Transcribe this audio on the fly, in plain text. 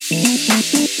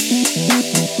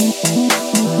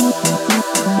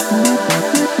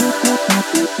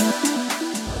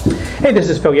Hey, this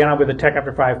is Phil Yanow with the Tech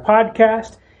After 5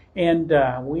 podcast, and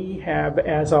we have,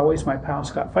 as always, my pal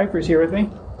Scott Pfeiffer's here with me.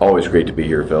 Always great to be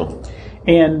here, Phil.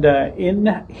 And in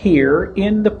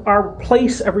our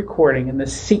place of recording, in the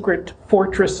secret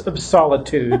fortress of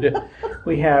solitude,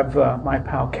 we have my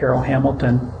pal Carol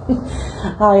Hamilton.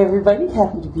 Hi, everybody.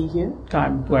 Happy to be here.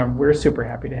 We're super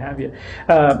happy to have you.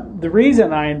 The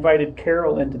reason I invited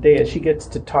Carol in today is she gets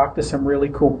to talk to some really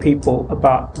cool people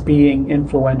about being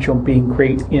influential, being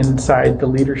great inside the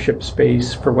leadership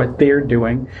space for what they're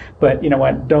doing. But you know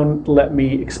what? Don't let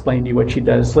me explain to you what she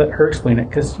does. Let her explain it,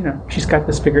 because she's got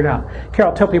this figured out.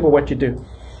 Carol, tell people what you do.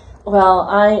 Well,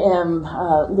 I am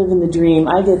living the dream.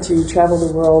 I get to travel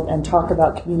the world and talk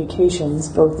about communications,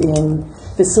 both in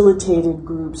facilitated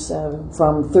groups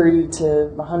from 30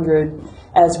 to 100,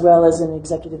 as well as in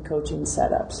executive coaching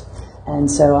setups.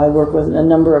 And so I work with a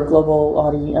number of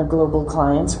global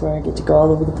clients where I get to go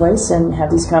all over the place and have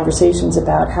these conversations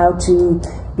about how to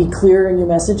be clear in your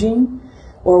messaging,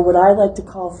 or what I like to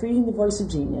call freeing the voice of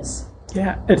genius.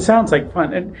 Yeah, it sounds like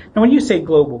fun. And when you say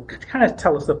global, kind of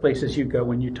tell us the places you go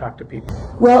when you talk to people.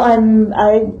 Well,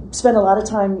 I spend a lot of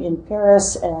time in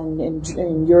Paris and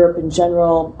in Europe in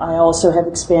general. I also have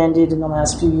expanded in the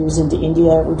last few years into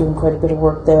India. We're doing quite a bit of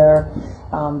work there.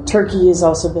 Turkey has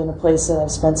also been a place that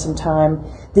I've spent some time.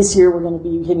 This year we're going to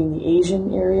be hitting the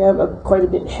Asian area quite a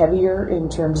bit heavier in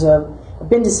terms of, I've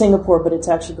been to Singapore, but it's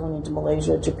actually going into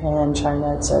Malaysia, Japan,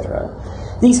 China, etc.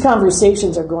 These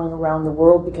conversations are going around the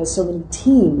world because so many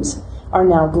teams are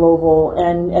now global.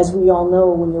 And as we all know,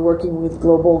 when you're working with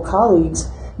global colleagues,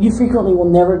 you frequently will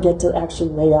never get to actually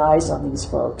lay eyes on these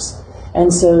folks.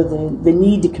 And so the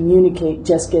need to communicate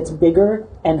just gets bigger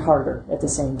and harder at the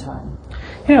same time.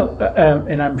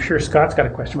 And I'm sure Scott's got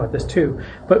a question about this too.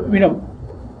 But,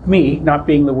 me, not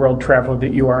being the world traveler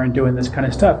that you are and doing this kind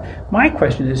of stuff, my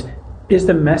question is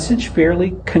the message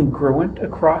fairly congruent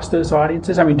across those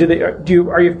audiences? I mean,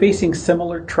 are you facing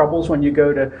similar troubles when you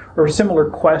go to, or similar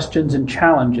questions and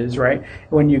challenges, right,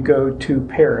 when you go to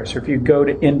Paris or if you go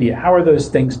to India? How are those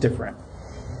things different?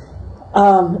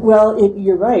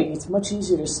 You're right. It's much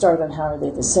easier to start on how are they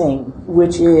the same,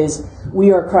 which is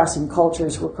we are crossing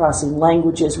cultures, we're crossing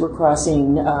languages, we're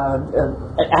crossing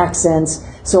accents.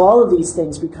 So all of these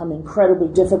things become incredibly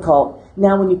difficult.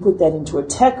 Now when you put that into a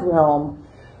tech realm,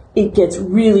 it gets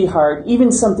really hard.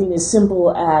 Even something as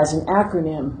simple as an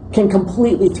acronym can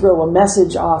completely throw a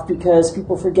message off because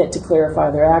people forget to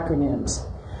clarify their acronyms.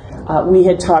 We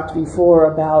had talked before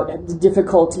about the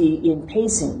difficulty in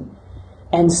pacing.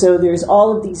 And so there's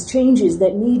all of these changes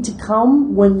that need to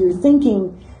come when you're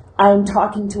thinking, I'm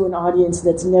talking to an audience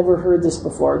that's never heard this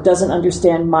before, doesn't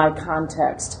understand my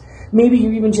context. Maybe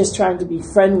you're even just trying to be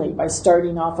friendly by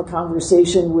starting off a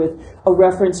conversation with a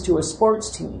reference to a sports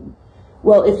team.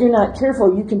 Well, if you're not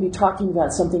careful, you can be talking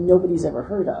about something nobody's ever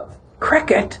heard of.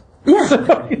 Cricket? Yeah.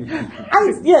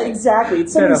 Exactly.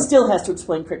 Somebody still has to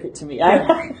explain cricket to me.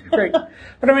 Great.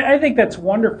 But I think that's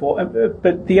wonderful.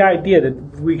 But the idea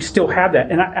that we still have that,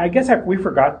 and I guess we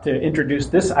forgot to introduce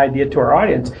this idea to our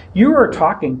audience. You are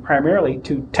talking primarily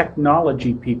to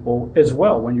technology people as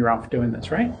well when you're off doing this,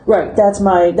 right? Right. That's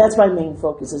my main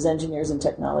focus is engineers and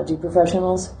technology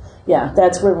professionals. Yeah,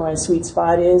 that's where my sweet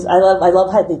spot is. I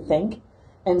love how they think,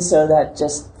 and so that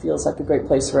just feels like a great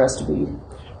place for us to be.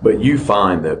 But you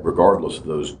find that regardless of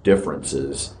those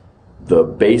differences, the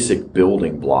basic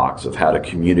building blocks of how to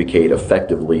communicate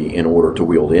effectively in order to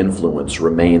wield influence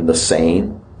remain the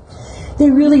same?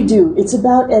 They really do. It's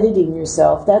about editing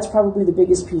yourself. That's probably the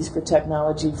biggest piece for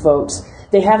technology folks.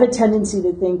 They have a tendency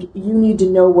to think you need to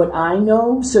know what I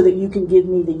know so that you can give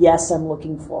me the yes I'm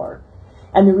looking for.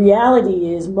 And the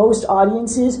reality is most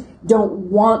audiences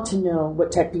don't want to know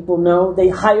what tech people know. They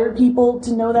hire people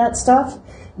to know that stuff.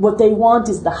 What they want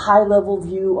is the high-level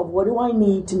view of what do I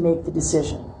need to make the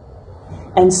decision.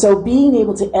 And so being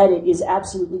able to edit is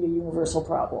absolutely a universal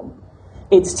problem.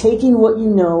 It's taking what you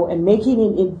know and making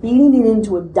it and beating it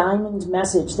into a diamond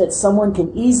message that someone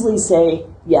can easily say,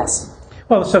 yes.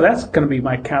 Well, so that's going to be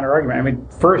my counter-argument. I mean,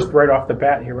 first, right off the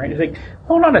bat here, right? It's like,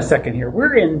 hold on a second here.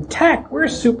 We're in tech. We're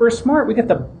super smart. We got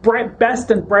the best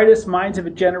and brightest minds of a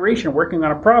generation working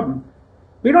on a problem.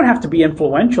 We don't have to be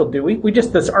influential, do we?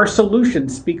 Our solution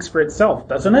speaks for itself,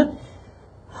 doesn't it?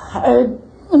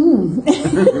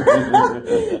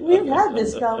 We've had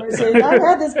this conversation. I've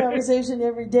had this conversation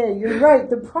every day. You're right.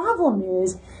 The problem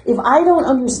is, if I don't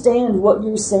understand what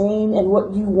you're saying and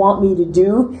what you want me to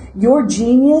do, your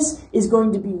genius is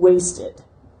going to be wasted.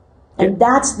 And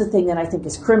that's the thing that I think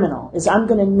is criminal, is I'm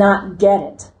going to not get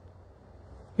it.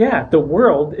 Yeah, the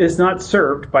world is not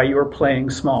served by your playing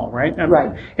small, right?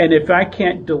 Right. And if I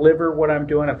can't deliver what I'm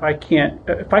doing, if I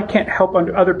can't help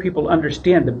other people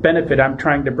understand the benefit I'm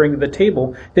trying to bring to the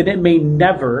table, then it may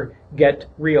never get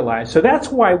realized. So that's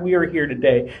why we are here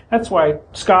today. That's why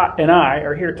Scott and I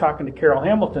are here talking to Carol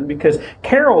Hamilton, because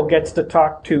Carol gets to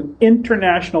talk to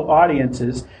international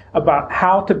audiences about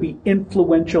how to be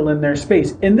influential in their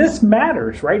space. And this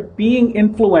matters, right? Being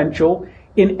influential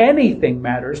in anything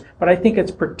matters, but I think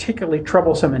it's particularly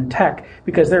troublesome in tech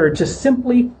because there are just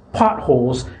simply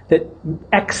potholes that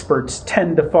experts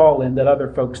tend to fall in that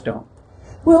other folks don't.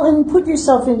 Well, and put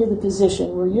yourself into the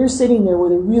position where you're sitting there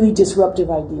with a really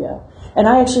disruptive idea. And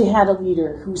I actually had a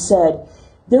leader who said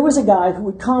there was a guy who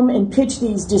would come and pitch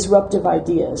these disruptive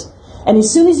ideas. And as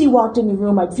soon as he walked in the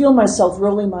room, I'd feel myself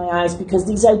rolling my eyes because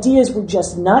these ideas were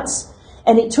just nuts,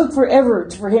 and it took forever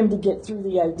for him to get through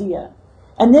the idea.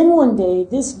 And then one day,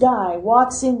 this guy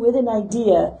walks in with an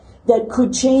idea that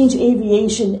could change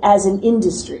aviation as an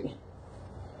industry.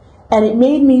 And it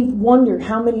made me wonder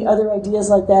how many other ideas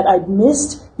like that I'd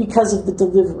missed because of the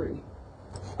delivery.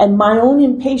 And my own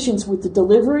impatience with the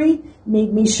delivery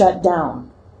made me shut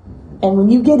down. And when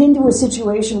you get into a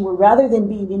situation where rather than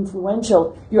being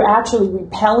influential, you're actually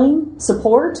repelling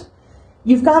support,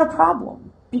 you've got a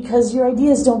problem because your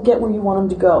ideas don't get where you want them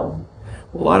to go.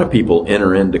 A lot of people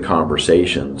enter into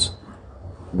conversations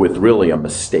with really a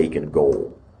mistaken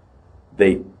goal.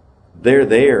 They're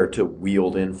there to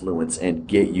wield influence and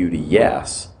get you to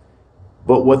yes,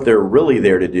 but what they're really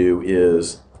there to do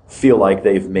is feel like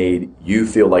they've made you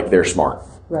feel like they're smart.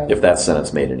 Right. If that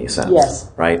sentence made any sense.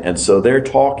 Yes. Right? And so they're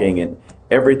talking, and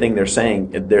everything they're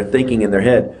saying, they're thinking in their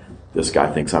head, this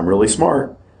guy thinks I'm really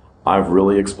smart. I've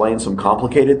really explained some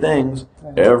complicated things.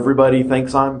 Right. Everybody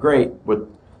thinks I'm great.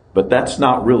 But that's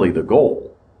not really the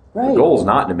goal. Right. The goal is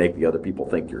not to make the other people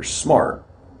think you're smart.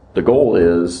 The goal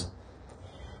is...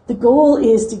 The goal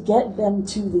is to get them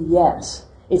to the yes.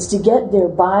 It's to get their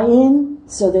buy-in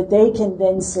so that they can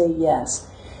then say yes.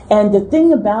 And the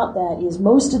thing about that is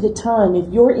most of the time, if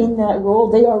you're in that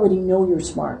role, they already know you're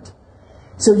smart.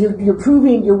 So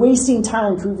you're wasting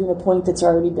time proving a point that's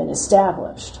already been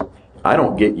established. I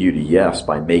don't get you to yes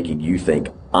by making you think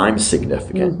I'm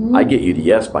significant. Mm-hmm. I get you to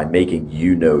yes by making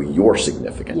you know you're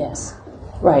significant. Yes,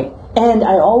 right. And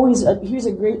I always, here's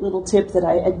a great little tip that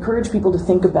I encourage people to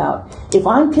think about. If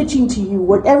I'm pitching to you,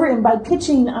 whatever, and by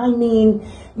pitching I mean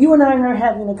you and I are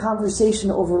having a conversation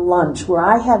over lunch where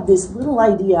I have this little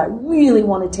idea I really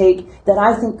want to take that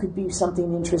I think could be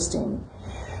something interesting.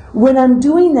 When I'm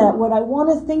doing that, what I want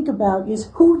to think about is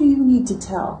who do you need to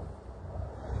tell?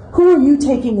 Who are you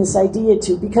taking this idea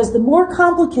to? Because the more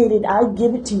complicated I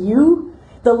give it to you,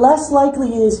 the less likely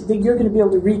it is that you're going to be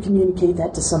able to re-communicate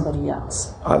that to somebody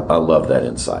else. I love that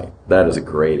insight. That is a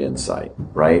great insight,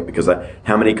 right? Because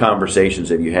how many conversations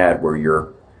have you had where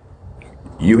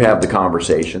you have the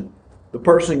conversation, the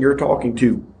person you're talking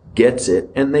to gets it,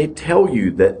 and they tell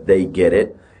you that they get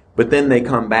it, but then they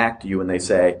come back to you and they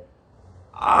say,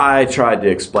 I tried to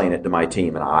explain it to my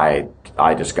team and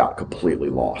I just got completely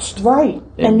lost. Right.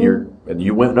 And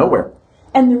you went nowhere.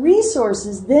 And the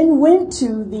resources then went to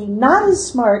the not as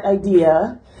smart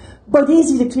idea, but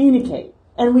easy to communicate.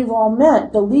 And we've all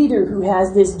met the leader who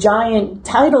has this giant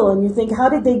title, and you think, how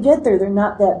did they get there? They're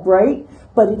not that bright,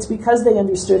 but it's because they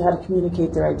understood how to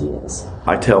communicate their ideas.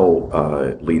 I tell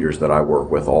leaders that I work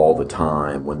with all the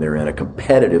time when they're in a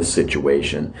competitive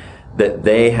situation that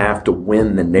they have to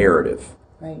win the narrative.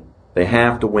 Right. They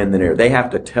have to win the narrative. They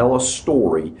have to tell a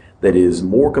story that is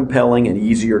more compelling and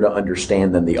easier to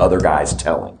understand than the other guy's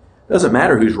telling. It doesn't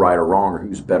matter who's right or wrong or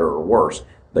who's better or worse.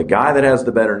 The guy that has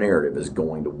the better narrative is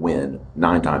going to win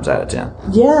 9 times out of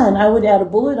 10. Yeah, and I would add a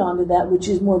bullet onto that, which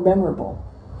is more memorable.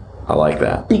 I like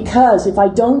that. Because if I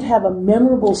don't have a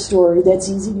memorable story that's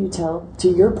easy to tell, to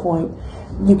your point,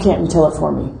 you can't retell it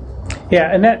for me.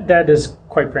 Yeah, and that is,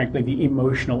 quite frankly, the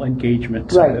emotional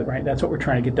engagement side of it, right? That's what we're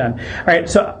trying to get done. All right,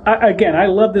 so again, I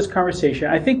love this conversation.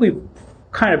 I think we've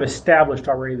kind of established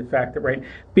already the fact that, right,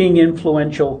 being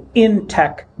influential in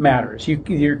tech matters.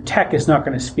 Your tech is not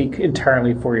going to speak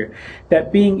entirely for you.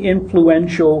 That being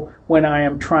influential when I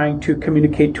am trying to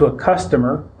communicate to a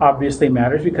customer obviously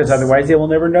matters because otherwise they will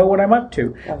never know what I'm up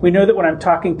to. We know that when I'm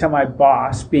talking to my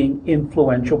boss, being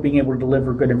influential, being able to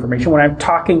deliver good information, when I'm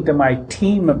talking to my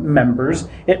team members,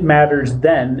 it matters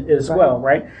then as well,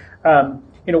 right?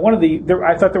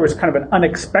 I thought there was kind of an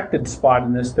unexpected spot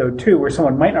in this, though, too, where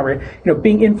someone might not,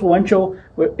 being influential.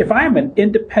 If I'm an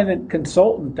independent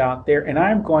consultant out there and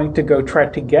I'm going to go try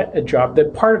to get a job,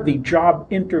 that part of the job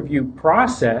interview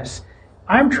process,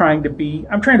 I'm trying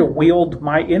to wield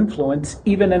my influence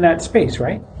even in that space,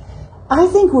 right? I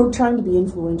think we're trying to be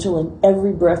influential in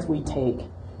every breath we take.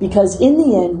 Because in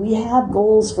the end, we have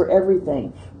goals for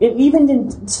everything. Even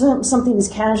in something as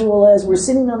casual as we're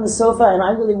sitting on the sofa and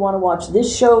I really want to watch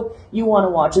this show, you want to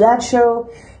watch that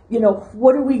show.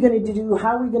 What are we going to do?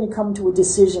 How are we going to come to a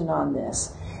decision on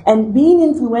this? And being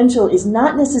influential is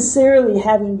not necessarily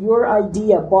having your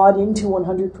idea bought into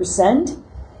 100%.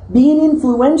 Being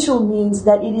influential means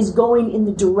that it is going in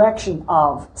the direction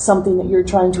of something that you're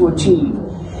trying to achieve.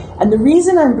 And the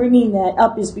reason I'm bringing that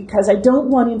up is because I don't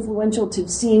want influential to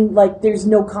seem like there's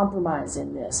no compromise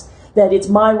in this, that it's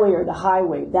my way or the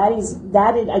highway.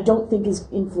 I don't think is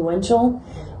influential.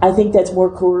 I think that's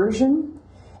more coercion.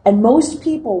 And most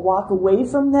people walk away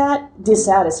from that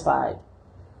dissatisfied.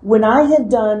 When I have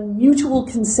done mutual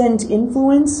consent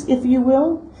influence, if you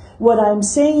will, what I'm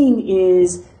saying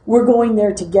is we're going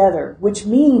there together, which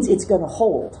means it's going to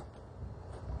hold.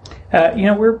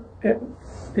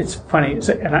 It's funny.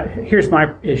 Here's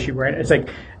my issue, right? It's like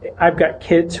I've got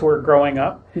kids who are growing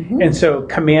up, and so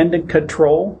command and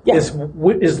control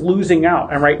is losing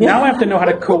out. And now I have to know how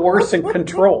to coerce and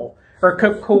control, or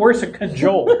coerce and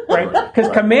cajole, right? Because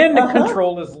command and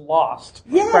control is lost,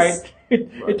 right?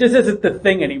 It just isn't the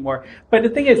thing anymore. But the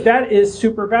thing is, that is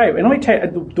super valuable. And let me tell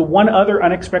you, the one other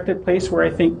unexpected place where I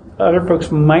think other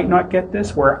folks might not get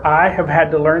this, where I have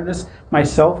had to learn this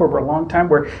myself over a long time,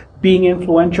 where being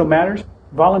influential matters.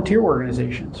 Volunteer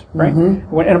organizations, right?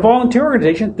 When in a volunteer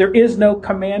organization, there is no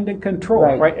command and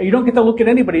control, right? You don't get to look at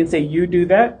anybody and say, you do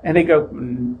that, and they go,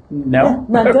 no.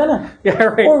 Yeah, not gonna.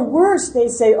 Right. Or worse, they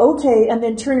say, okay, and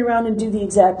then turn around and do the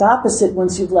exact opposite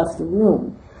once you've left the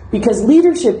room. Because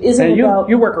leadership isn't about...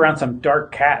 You work around some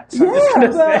dark cats. You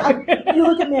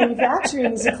look at manufacturing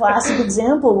as a classic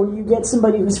example where you get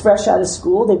somebody who's fresh out of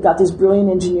school, they've got this brilliant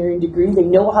engineering degree, they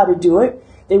know how to do it.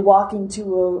 They walk into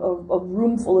a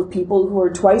room full of people who are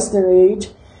twice their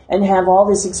age and have all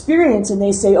this experience, and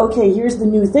they say, okay, here's the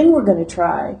new thing we're going to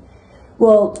try.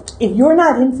 Well, if you're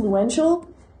not influential,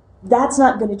 that's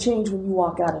not going to change when you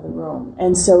walk out of the room.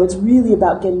 And so it's really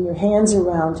about getting your hands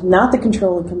around not the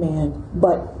control and command,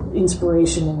 but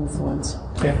inspiration and influence.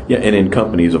 Yeah, and in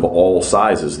companies of all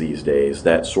sizes these days,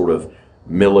 that sort of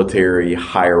military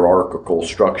hierarchical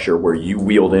structure where you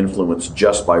wield influence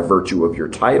just by virtue of your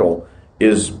title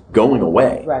is going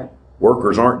away. Right.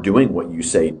 Workers aren't doing what you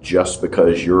say just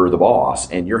because you're the boss,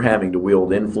 and you're having to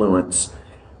wield influence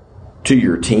to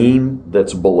your team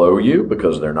that's below you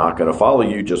because they're not going to follow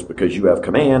you just because you have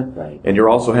command. Right. And you're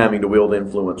also having to wield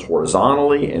influence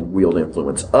horizontally and wield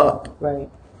influence up. Right.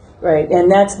 And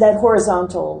that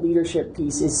horizontal leadership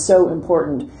piece is so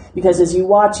important because as you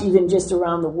watch even just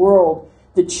around the world,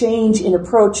 the change in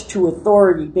approach to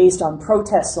authority based on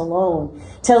protests alone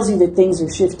tells you that things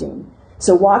are shifting.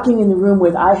 So walking in the room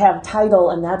with, I have title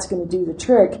and that's going to do the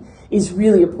trick, is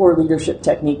really a poor leadership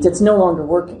technique that's no longer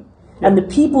working. Yeah. And the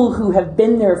people who have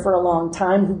been there for a long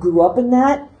time, who grew up in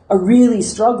that, are really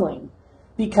struggling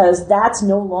because that's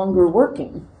no longer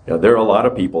working. Yeah, there are a lot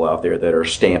of people out there that are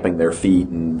stamping their feet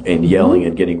and yelling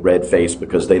and getting red-faced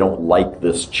because they don't like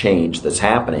this change that's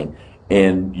happening.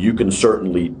 And you can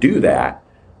certainly do that,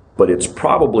 but it's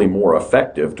probably more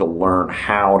effective to learn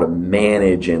how to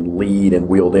manage and lead and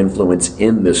wield influence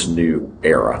in this new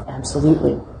era.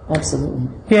 Absolutely.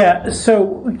 Yeah,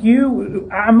 so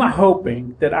I'm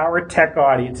hoping that our tech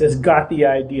audience has got the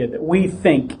idea that we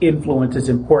think influence is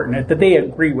important, that they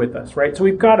agree with us, right? So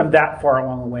we've got them that far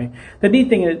along the way. The neat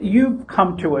thing is you've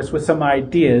come to us with some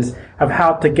ideas of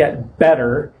how to get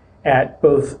better at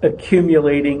both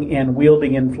accumulating and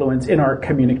wielding influence in our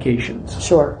communications.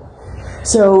 Sure.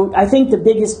 So I think the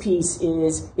biggest piece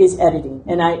is editing.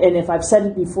 And if I've said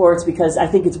it before, it's because I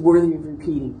think it's worthy of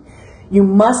repeating. You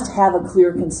must have a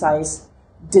clear, concise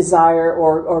desire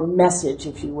or message,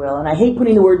 if you will. And I hate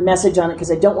putting the word message on it because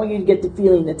I don't want you to get the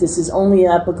feeling that this is only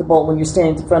applicable when you're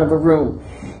standing in front of a room.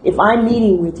 If I'm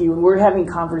meeting with you and we're having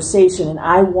conversation and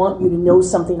I want you to know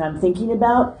something I'm thinking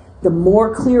about, the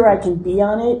more clear I can be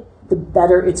on it, the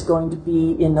better it's going to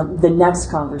be in the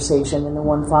next conversation and the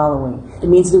one following. It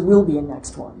means there will be a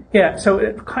next one. Yeah,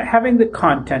 so having the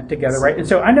content together, right? And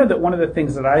so I know that one of the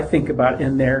things that I think about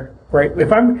in there, right,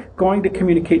 if I'm going to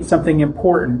communicate something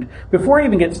important, before I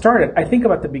even get started, I think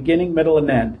about the beginning, middle,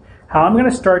 and end. How I'm going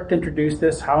to start to introduce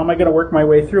this, how am I going to work my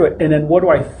way through it, and then what do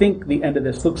I think the end of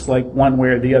this looks like one way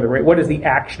or the other, right? What is the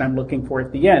action I'm looking for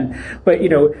at the end? But,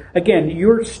 again,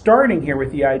 you're starting here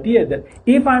with the idea that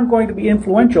if I'm going to be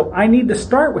influential, I need to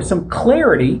start with some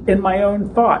clarity in my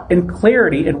own thought and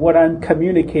clarity in what I'm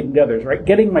communicating to others, right?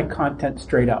 Getting my content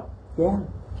straight up.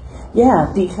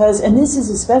 Yeah, because, and this is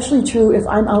especially true if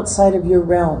I'm outside of your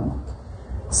realm.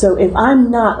 So if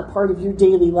I'm not a part of your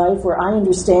daily life where I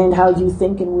understand how you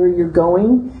think and where you're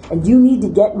going, and you need to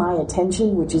get my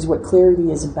attention, which is what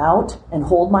clarity is about, and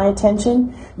hold my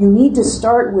attention, you need to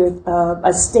start with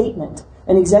a statement,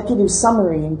 an executive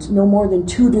summary, in no more than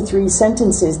 2 to 3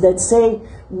 sentences that say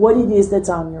what it is that's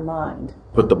on your mind.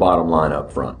 Put the bottom line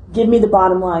up front. Give me the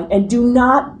bottom line, and do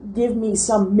not give me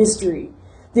some mystery.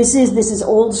 This is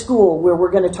old school, where we're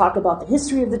going to talk about the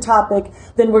history of the topic,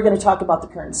 then we're going to talk about the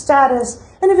current status,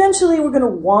 and eventually we're going to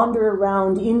wander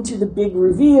around into the big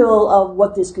reveal of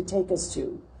what this could take us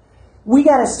to. We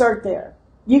got to start there.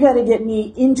 You got to get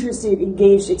me interested,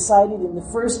 engaged, excited in the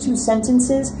first 2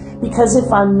 sentences, because if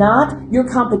I'm not, your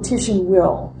competition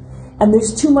will. And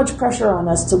there's too much pressure on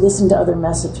us to listen to other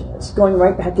messages, going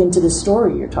right back into the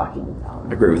story you're talking about.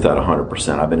 I agree with that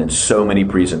 100%. I've been in so many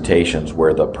presentations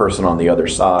where the person on the other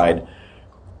side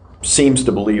seems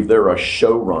to believe they're a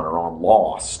showrunner on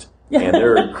Lost. And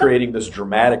they're creating this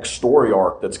dramatic story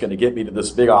arc that's going to get me to this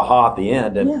big aha at the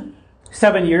end. And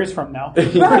 7 years from now.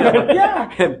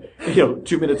 And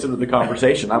 2 minutes into the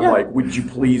conversation, I'm like, would you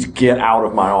please get out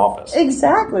of my office?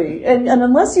 Exactly. And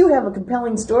unless you have a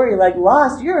compelling story like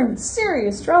Lost, you're in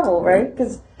serious trouble, right?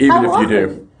 Because even if you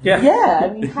do. Yeah, I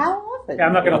mean, how often? Yeah,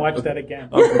 I'm not going to watch that again.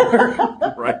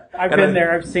 Right. I've been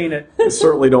there. I've seen it. I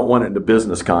certainly don't want it in the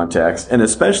business context, and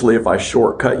especially if I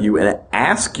shortcut you and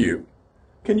ask you,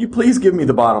 can you please give me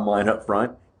the bottom line up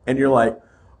front? And you're like,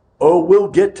 oh, we'll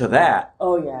get to that.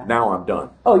 Oh, yeah. Now I'm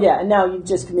done. Oh, yeah, and now you've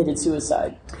just committed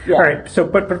suicide. Yeah. All right, so,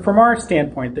 but from our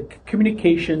standpoint, the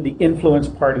communication, the influence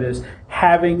part of this,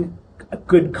 having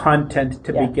good content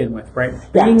to begin with, right?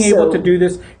 Being able to do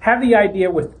this, have the idea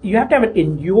you have to have it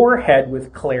in your head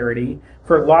with clarity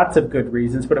for lots of good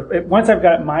reasons, but once I've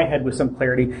got it in my head with some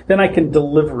clarity, then I can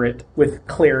deliver it with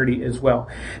clarity as well.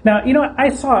 Now,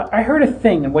 I heard a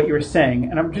thing in what you were saying,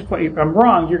 and if I'm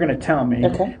wrong, you're going to tell me.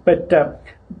 Okay. But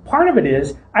part of it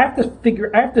is I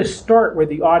have to start where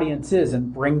the audience is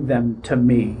and bring them to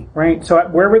me, right? So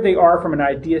wherever they are from an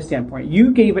idea standpoint,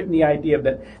 you gave it in the idea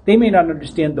that they may not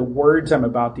understand the words I'm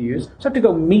about to use, so I have to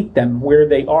go meet them where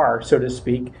they are, so to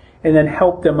speak, and then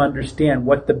help them understand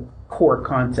what the core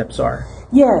concepts are.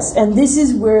 Yes, and this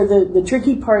is where the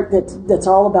tricky part that's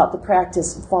all about the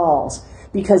practice falls.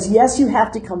 Because yes, you have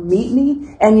to come meet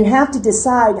me, and you have to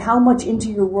decide how much into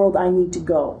your world I need to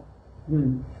go.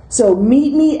 So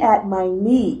meet me at my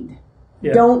need.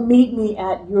 Yeah. Don't meet me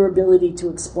at your ability to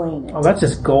explain it. Oh, that's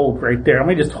just gold right there. Let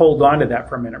me just hold on to that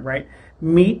for a minute, right?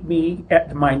 Meet me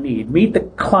at my need. Meet the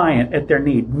client at their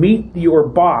need. Meet your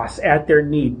boss at their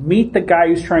need. Meet the guy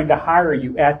who's trying to hire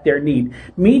you at their need.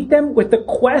 Meet them with the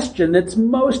question that's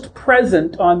most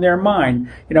present on their mind.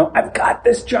 I've got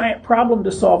this giant problem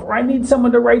to solve, or I need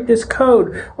someone to write this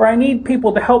code, or I need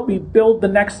people to help me build the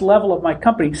next level of my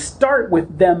company. Start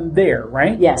with them there,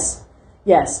 right? Yes.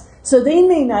 So they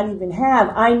may not even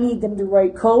I need them to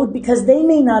write code, because they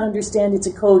may not understand it's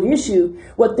a code issue.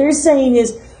 What they're saying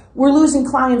is, we're losing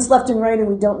clients left and right and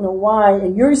we don't know why,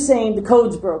 and you're saying the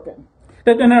code's broken.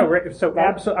 No, right. So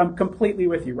absolutely, I'm completely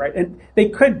with you, right? And they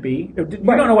could be. You don't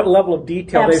know what level of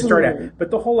detail they start at. But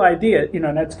the whole idea,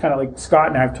 and that's kind of like Scott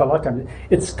and I have talked a lot of times,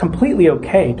 it's completely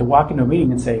okay to walk into a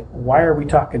meeting and say, why are we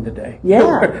talking today?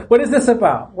 Yeah. What is this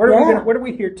about? What are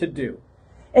we here to do?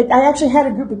 I actually had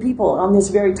a group of people on this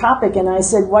very topic, and I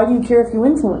said, why do you care if you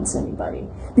influence anybody?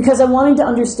 Because I wanted to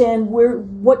understand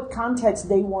what context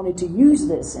they wanted to use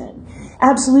this in.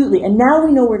 Absolutely. And now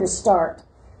we know where to start.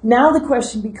 Now the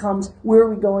question becomes, where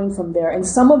are we going from there? And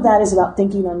some of that is about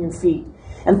thinking on your feet.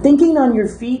 And thinking on your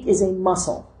feet is a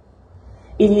muscle.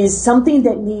 It is something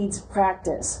that needs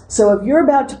practice. So if you're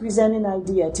about to present an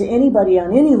idea to anybody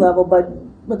on any level, but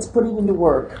let's put it into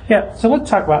work. Yeah, so let's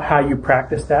talk about how you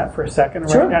practice that for a second.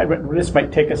 Right? Sure. This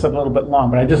might take us a little bit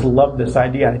long, but I just love this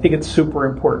idea. I think it's super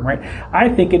important, right? I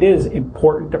think it is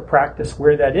important to practice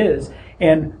where that is.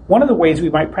 And one of the ways we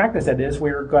might practice that is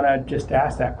we're going to just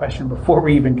ask that question before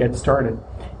we even get started.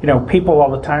 People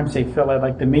all the time say, Phil, I'd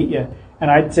like to meet you.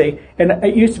 And I'd say, and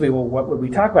it used to be, well, what would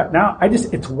we talk about? Now,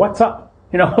 it's what's up.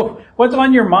 What's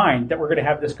on your mind that we're going to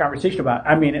have this conversation about?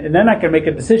 And then I can make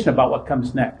a decision about what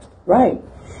comes next. Right.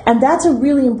 And that's a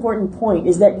really important point,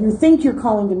 is that you think you're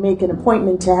calling to make an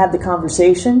appointment to have the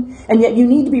conversation, and yet you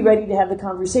need to be ready to have the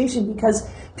conversation because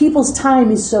people's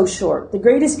time is so short. The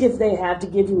greatest gift they have to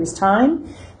give you is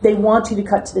time. They want you to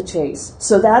cut to the chase.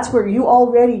 So that's where you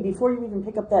already, before you even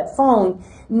pick up that phone,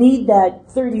 need that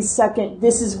 30-second,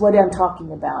 this is what I'm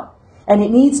talking about. And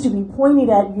it needs to be pointed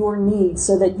at your needs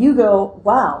so that you go,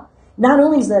 wow, not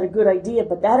only is that a good idea,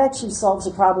 but that actually solves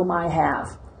a problem I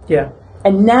have. Yeah.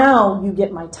 And now you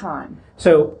get my time.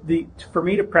 So for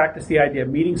me to practice the idea of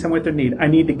meeting someone with their need, I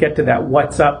need to get to that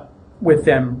what's up with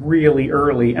them really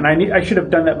early. And I should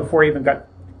have done that before I even got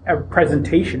a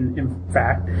presentation, in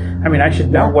fact. I mean, I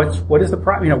should know what is the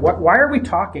problem, why are we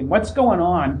talking? What's going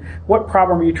on? What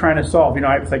problem are you trying to solve?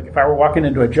 I was like, if I were walking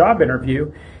into a job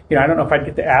interview, I don't know if I'd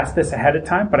get to ask this ahead of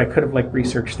time, but I could have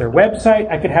researched their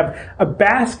website. I could have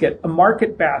a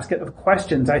market basket of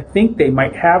questions I think they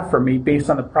might have for me based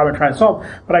on the problem I'm trying to solve.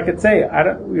 But I could say,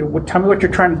 tell me what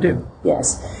you're trying to do.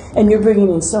 Yes, and you're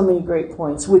bringing in so many great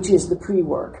points, which is the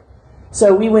pre-work.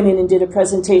 So we went in and did a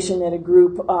presentation at a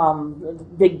group,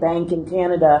 big bank in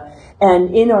Canada,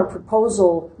 and in our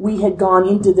proposal, we had gone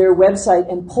into their website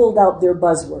and pulled out their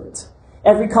buzzwords.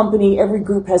 Every company, every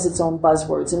group has its own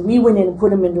buzzwords, and we went in and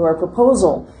put them into our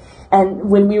proposal. And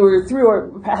when we were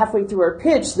halfway through our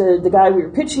pitch, the guy we were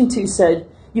pitching to said,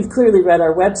 "You've clearly read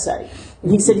our website."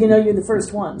 And he said, "You're the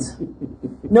first ones.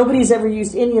 Nobody's ever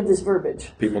used any of this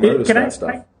verbiage." People notice that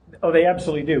stuff. Oh, they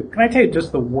absolutely do. Can I tell you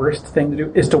just the worst thing to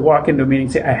do is to walk into a meeting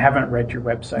and say, "I haven't read your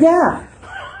website." Yeah.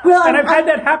 Well, and I've had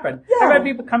that happen. Yeah. I've had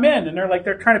people come in and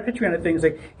they're trying to pitch me on things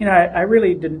like, I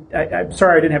really didn't. I'm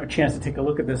sorry, I didn't have a chance to take a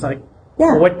look at this. I'm like,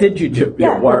 yeah. Well, what did you do?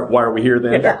 Yeah. Why are we here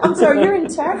then? Yeah. I'm sorry, you're in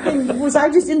tech, and was I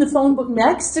just in the phone book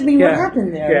next? I mean, what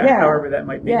happened there? Yeah. However that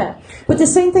might be. Yeah. But the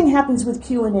same thing happens with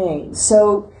Q&A.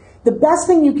 So the best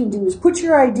thing you can do is put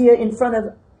your idea in front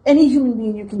of any human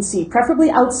being you can see, preferably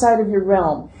outside of your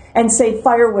realm, and say,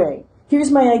 "Fire away.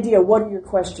 Here's my idea. What are your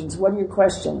questions? What are your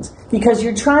questions?" Because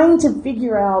you're trying to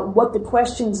figure out what the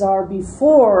questions are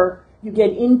before you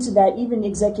get into that even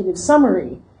executive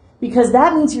summary, because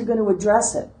that means you're going to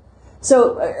address it.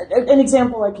 So an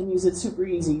example I can use, it's super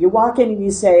easy. You walk in and you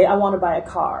say, "I want to buy a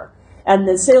car." And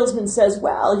the salesman says,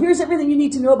 "Well, here's everything you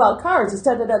need to know about cars. It's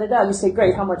da-da-da-da-da." You say,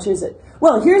 "Great, how much is it?"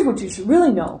 "Well, here's what you should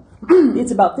really know.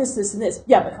 It's about this, this, and this."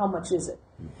 "Yeah, but how much is it?"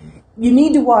 You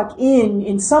need to walk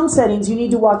in some settings, you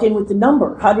need to walk in with the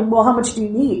number. How much do you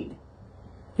need?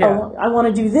 Yeah. "Oh, I want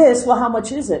to do this." "Well, how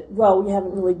much is it?" "Well, we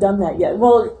haven't really done that yet."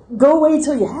 "Well, go away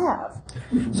till you have."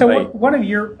 So one of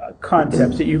your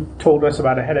concepts that you told us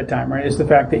about ahead of time, right, is the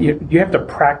fact that you have to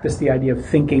practice the idea of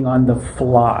thinking on the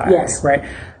fly. Yes. Right?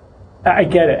 I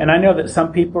get it. And I know that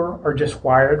some people are just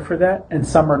wired for that and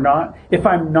some are not. If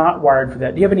I'm not wired for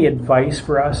that, do you have any advice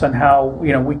for us on how,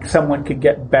 someone could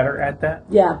get better at that?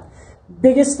 Yeah.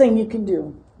 Biggest thing you can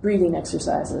do, breathing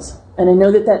exercises. And I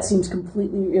know that seems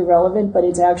completely irrelevant, but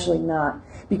it's actually not.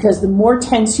 Because the more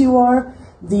tense you are,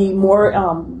 the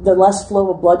less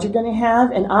flow of blood you're going to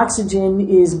have, and oxygen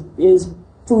is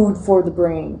food for the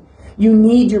brain. You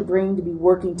need your brain to be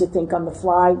working to think on the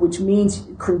fly, which means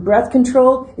breath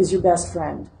control is your best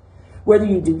friend. Whether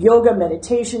you do yoga,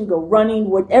 meditation, go running,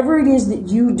 whatever it is that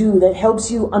you do that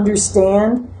helps you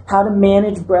understand how to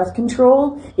manage breath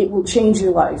control, it will change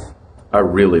your life. I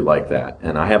really like that,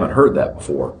 and I haven't heard that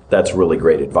before. That's really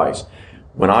great advice.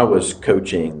 When I was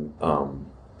coaching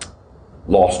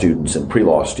law students and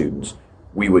pre-law students,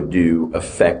 we would do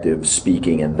effective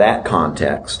speaking in that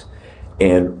context.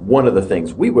 And one of the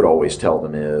things we would always tell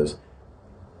them is,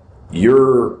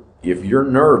 if you're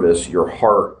nervous, your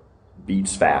heart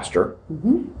beats faster,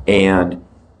 and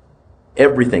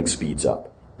everything speeds up.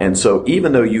 And so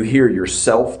even though you hear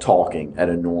yourself talking at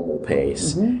a normal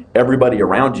pace, everybody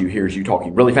around you hears you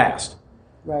talking really fast.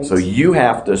 Right. So you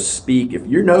have to speak. If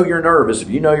you know you're nervous, if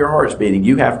you know your heart's beating,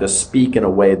 you have to speak in a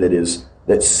way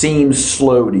that seems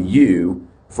slow to you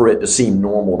for it to seem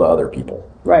normal to other people.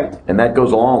 Right. And that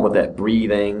goes along with that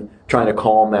breathing, trying to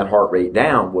calm that heart rate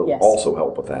down will also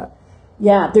help with that.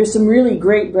 Yeah, there's some really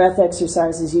great breath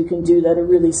exercises you can do that are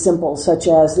really simple, such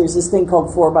as there's this thing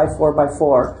called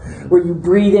 4x4x4, where you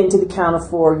breathe into the count of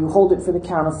 4, you hold it for the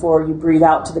count of 4, you breathe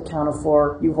out to the count of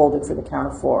 4, you hold it for the count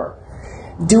of 4.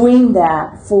 Doing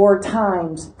that 4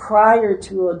 times prior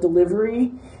to a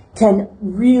delivery can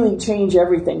really change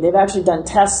everything. They've actually done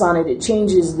tests on it. It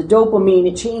changes the dopamine.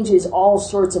 It changes all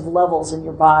sorts of levels in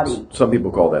your body. Some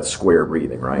people call that square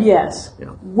breathing, right? Yes. Yeah.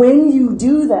 When you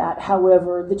do that,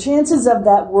 however, the chances of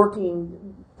that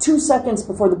working 2 seconds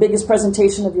before the biggest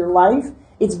presentation of your life,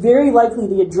 it's very likely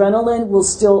the adrenaline will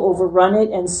still overrun it,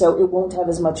 and so it won't have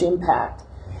as much impact.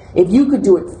 If you could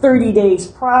do it 30 days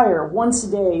prior, once a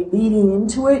day, leading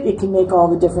into it, it can make all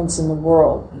the difference in the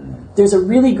world. There's a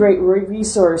really great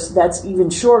resource that's even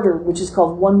shorter, which is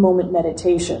called 1 Moment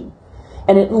Meditation.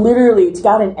 And it's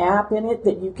got an app in it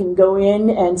that you can go in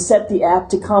and set the app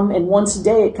to come, and once a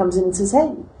day it comes in and says,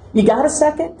 "Hey, you got a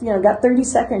second? Got 30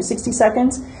 seconds, 60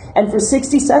 seconds?" And for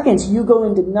 60 seconds, you go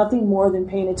into nothing more than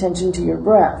paying attention to your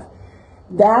breath.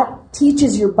 that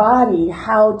teaches your body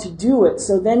how to do it.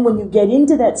 So then when you get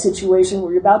into that situation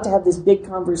where you're about to have this big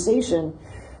conversation,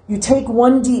 you take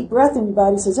one deep breath and your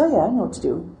body says, oh yeah, I know what to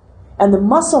do. And the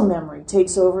muscle memory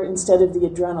takes over instead of the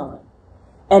adrenaline.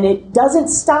 And it doesn't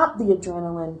stop the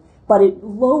adrenaline, but it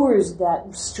lowers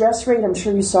that stress rate. I'm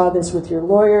sure you saw this with your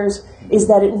lawyers, is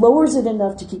that it lowers it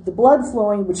enough to keep the blood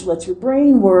flowing, which lets your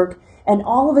brain work, and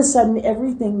all of a sudden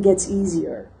everything gets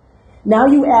easier. Now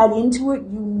you add into it,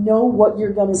 you know what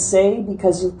you're going to say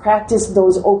because you've practiced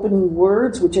those opening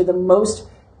words, which are the most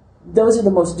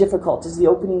difficult, is the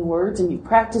opening words, and you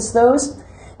practice those.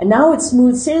 And now it's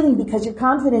smooth sailing because your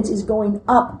confidence is going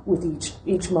up with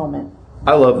each moment.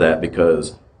 I love that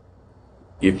because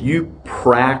if you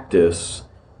practice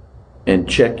and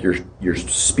check your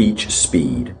speech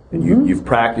speed, and you've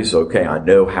practiced, okay, I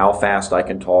know how fast I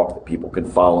can talk, that people can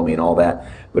follow me and all that.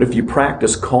 But if you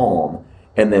practice calm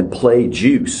and then play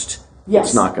juiced,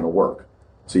 it's not going to work.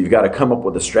 So you've got to come up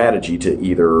with a strategy to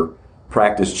either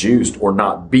practice juiced or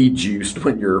not be juiced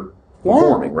when you're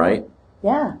performing, right?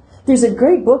 Yeah. There's a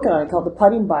great book on it called The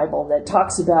Putting Bible that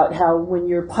talks about how when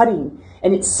you're putting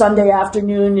and it's Sunday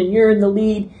afternoon and you're in the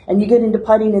lead and you get into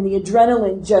putting and the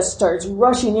adrenaline just starts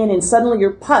rushing in and suddenly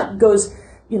your putt goes,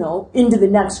 into the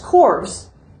next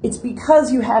course, it's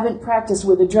because you haven't practiced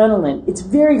with adrenaline. It's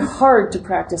very hard to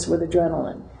practice with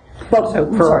adrenaline. But,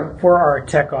 so for our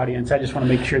tech audience, I just want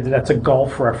to make sure that that's a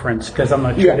golf reference because I'm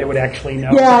not sure they would actually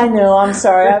know. Yeah, I know. I'm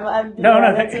sorry. No,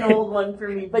 that's an old one for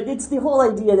me. But it's the whole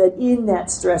idea that in that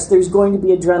stress, there's going to be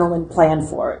adrenaline planned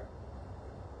for it.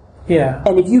 Yeah.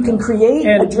 And if you can create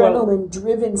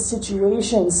adrenaline-driven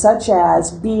situations, such as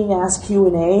being asked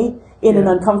Q&A in an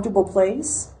uncomfortable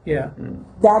place,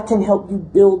 that can help you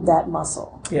build that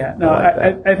muscle. Yeah, no,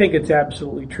 I think it's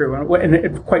absolutely true.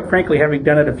 And quite frankly, having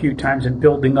done it a few times and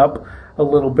building up a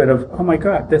little bit of, oh my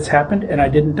God, this happened and I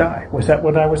didn't die. Was that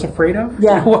what I was afraid of?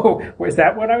 Yeah. Whoa, was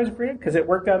that what I was afraid of? Because it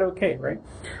worked out okay, right?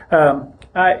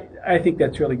 I think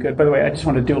that's really good. By the way, I just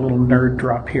want to do a little nerd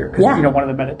drop here because, one of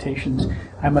the meditations,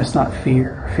 I must not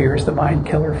fear. Fear is the mind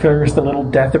killer. Fear is the little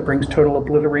death that brings total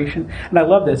obliteration. And I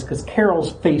love this because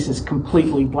Carol's face is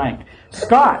completely blank.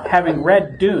 Scott, having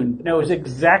read Dune, knows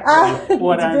exactly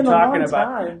what I'm talking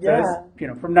about. Yeah.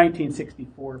 From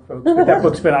 1964, folks. But that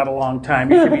book's been out a long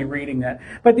time. You should be reading that.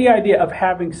 But the idea of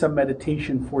having some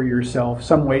meditation for yourself,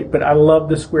 some way. But I love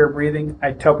the square breathing.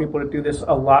 I tell people to do this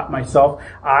a lot myself.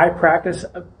 I practice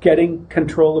getting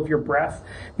control of your breath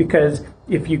because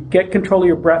if you get control of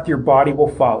your breath, your body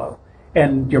will follow.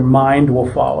 And your mind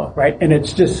will follow, right? And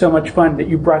it's just so much fun that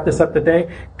you brought this up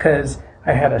today because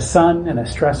I had a son in a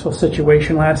stressful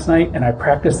situation last night, and I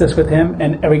practiced this with him.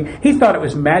 And he thought it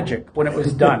was magic when it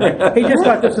was done. He just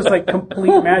thought this was like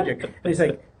complete magic. And he's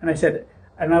like, and I said,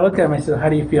 and I looked at him, I said, how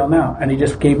do you feel now? And he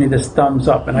just gave me this thumbs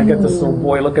up. And I got this little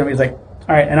boy looking at me. He's like,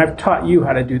 all right, and I've taught you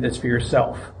how to do this for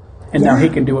yourself. And now he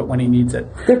can do it when he needs it.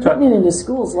 They're putting it into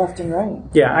schools left and right.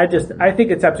 Yeah, I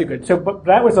think it's absolutely good. So, but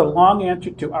that was a long answer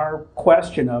to our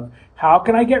question of how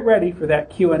can I get ready for that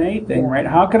Q&A thing, right?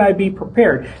 How can I be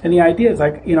prepared? And the idea is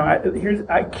like,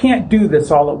 I can't do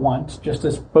this all at once, just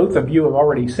as both of you have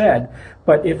already said.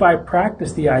 But if I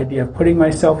practice the idea of putting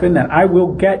myself in that, I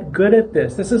will get good at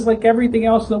this. This is like everything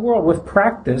else in the world. With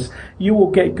practice, you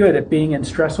will get good at being in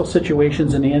stressful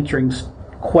situations and answering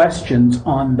questions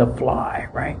on the fly,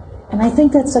 right? And I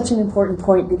think that's such an important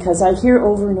point because I hear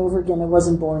over and over again, I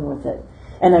wasn't born with it.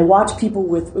 And I watch people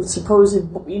with supposed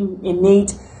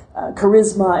innate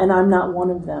charisma, and I'm not one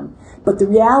of them. But the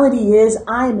reality is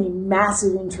I'm a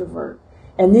massive introvert.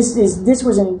 And this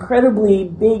was an incredibly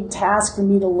big task for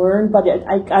me to learn, but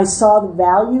I saw the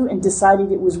value and decided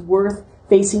it was worth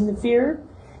facing the fear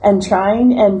and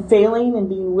trying and failing and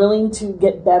being willing to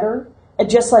get better. And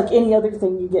just like any other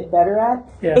thing you get better at,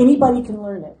 anybody can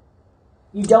learn it.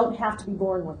 You don't have to be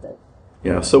born with it.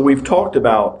 Yeah, so we've talked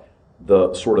about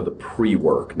the sort of the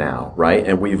pre-work now, right?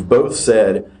 And we've both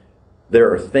said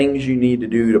there are things you need to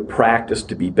do to practice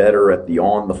to be better at the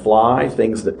on-the-fly,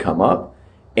 things that come up.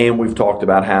 And we've talked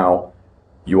about how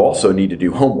you also need to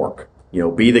do homework.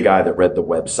 Be the guy that read the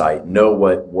website, know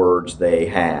what words they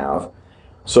have.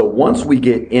 So once we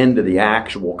get into the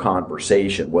actual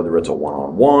conversation, whether it's a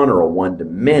one-on-one or a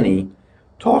one-to-many,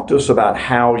 talk to us about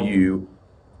how you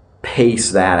pace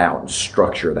that out and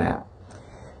structure that.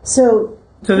 So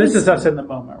this is us in the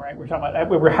moment, right? We're talking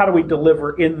about how do we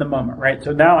deliver in the moment, right?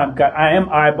 So now I am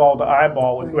eyeball to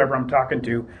eyeball with whoever I'm talking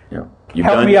to. Yeah.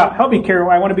 Help me out. Help me, Carol.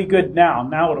 I want to be good now.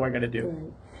 Now what do I got to do?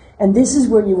 Right. And this is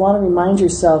where you want to remind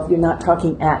yourself you're not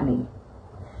talking at me.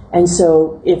 And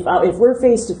so if we're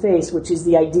face to face, which is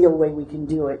the ideal way we can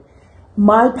do it,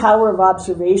 my power of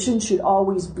observation should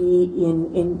always be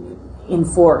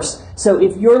enforce. So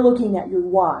if you're looking at your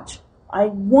watch,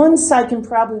 once I can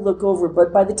probably look over,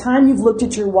 but by the time you've looked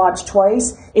at your watch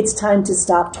twice, it's time to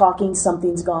stop talking.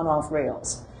 Something's gone off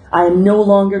rails. I am no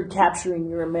longer capturing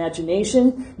your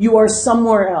imagination. You are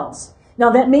somewhere else. Now,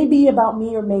 that may be about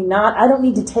me or may not. I don't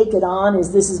need to take it on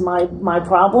as this is my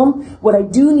problem. What I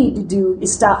do need to do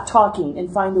is stop talking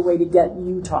and find a way to get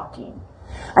you talking.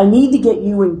 I need to get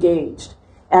you engaged.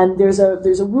 And there's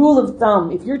a rule of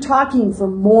thumb. If you're talking for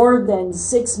more than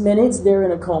 6 minutes, they're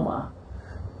in a coma.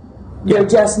 They're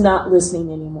just not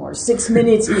listening anymore. 6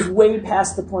 minutes is way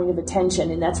past the point of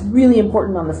attention, and that's really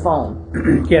important on the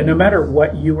phone. Yeah, no matter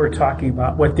what you were talking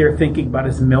about, what they're thinking about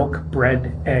is milk,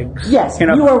 bread, eggs. Yes,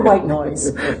 you are white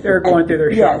noise. They're going through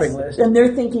their shopping list. And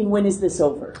they're thinking, when is this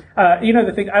over?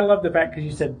 The thing, I love the fact, because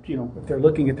you said, if they're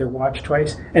looking at their watch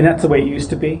twice, and that's the way it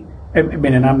used to be. I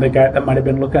mean, and I'm the guy that might have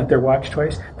been looking at their watch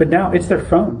twice, but now it's their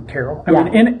phone, Carol. I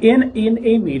mean, in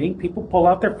a meeting, people pull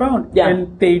out their phone,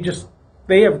 and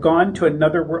they have gone to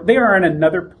another world. They are on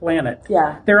another planet.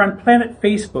 Yeah. They're on planet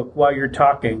Facebook while you're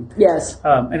talking. Yes.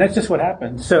 And that's just what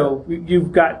happens. So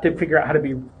you've got to figure out how to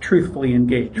be truthfully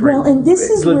engaged, right? Well, and this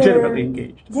is legitimately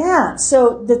engaged. Yeah.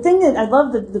 So the thing that I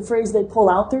love the phrase they pull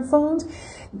out their phones,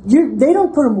 they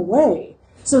don't put them away.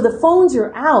 So the phones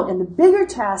are out, and the bigger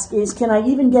task is, can I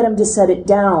even get them to set it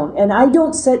down? And I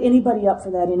don't set anybody up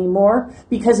for that anymore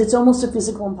because it's almost a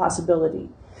physical impossibility.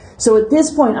 So at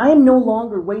this point, I am no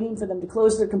longer waiting for them to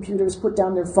close their computers, put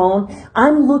down their phone.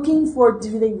 I'm looking for,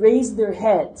 do they raise their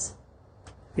heads?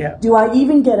 Yeah. Do I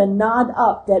even get a nod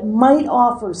up that might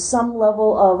offer some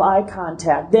level of eye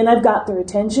contact? Then I've got their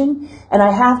attention, and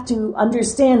I have to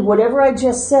understand whatever I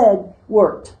just said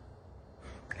worked.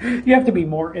 You have to be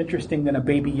more interesting than a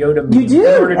Baby Yoda You do.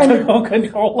 in order to hold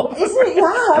control of it. Isn't it?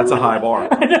 Yeah. That's a high bar.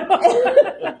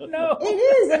 No. It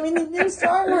is. I mean, the new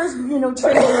Star Wars,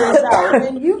 trailer is out,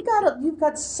 and you've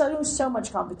got so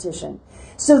much competition.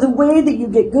 So the way that you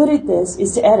get good at this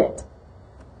is to edit,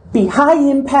 be high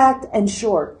impact and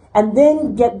short, and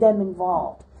then get them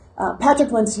involved. Patrick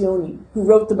Lencioni, who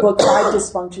wrote the book 5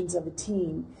 Dysfunctions of a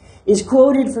Team, is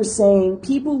quoted for saying,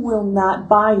 "People will not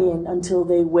buy in until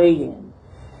they weigh in."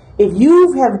 If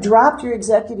you have dropped your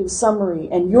executive summary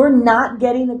and you're not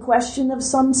getting a question of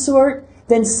some sort,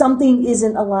 then something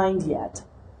isn't aligned yet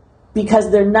because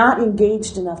they're not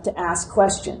engaged enough to ask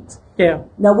questions. Yeah.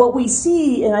 Now, what we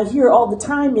see, and I hear all the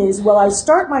time, is, I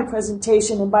start my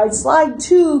presentation, and by slide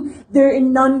 2, they're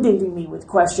inundating me with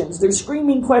questions. They're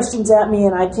screaming questions at me,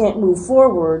 and I can't move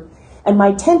forward. And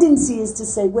my tendency is to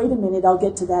say, wait a minute, I'll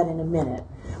get to that in a minute,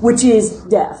 which is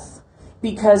death.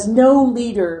 Because no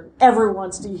leader ever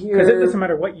wants to hear... Because it doesn't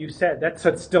matter what you said. That's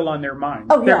what's still on their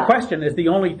mind. Oh, their yeah. question is the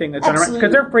only thing that's on their mind.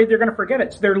 Because they're afraid they're going to forget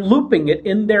it. So they're looping it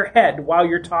in their head while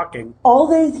you're talking. All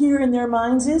they hear in their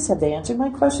minds is, have they answered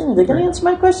my question? Are they going to answer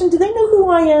my question? Do they know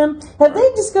who I am? Have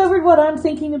they discovered what I'm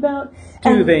thinking about?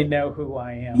 Do they know who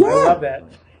I am? Yeah. I love that.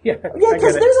 Yeah,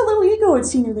 because there's a little ego at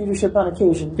senior leadership on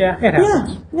occasion. Yeah, it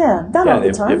happens. Yeah. Not all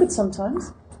the time, but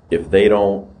sometimes. If they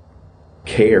don't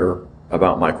care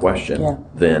about my question,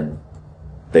 then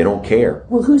they don't care.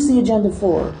 Well, who's the agenda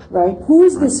for, right? Who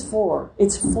is this for?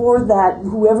 It's for that,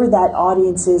 whoever that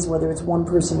audience is, whether it's one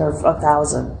person or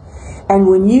 1,000. And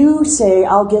when you say,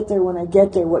 I'll get there when I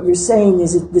get there, what you're saying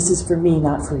is, this is for me,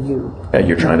 not for you. And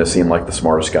you're trying to seem like the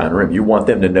smartest guy in the room. You want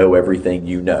them to know everything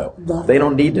you know. They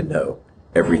don't need to know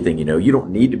everything you know. You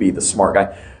don't need to be the smart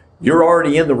guy. You're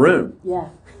already in the room. Yeah.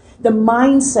 The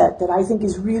mindset that I think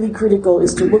is really critical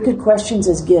is to look at questions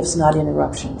as gifts, not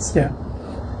interruptions. Yeah.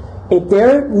 If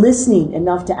they're listening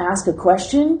enough to ask a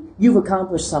question, you've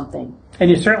accomplished something. And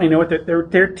you certainly know what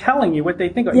they're telling you what they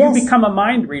think. Yes. You become a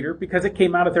mind reader because it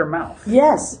came out of their mouth.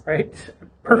 Yes. Right?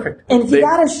 Perfect. And if you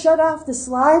got to shut off the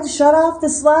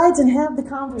slides and have the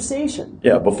conversation.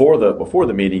 Yeah, before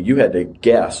the meeting, you had to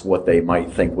guess what they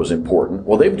might think was important.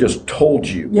 Well, they've just told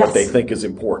you what they think is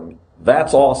important.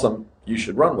 That's awesome. You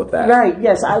should run with that. Right,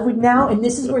 yes. I would now, and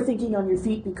this is where thinking on your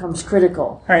feet becomes critical.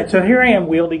 All right, so here I am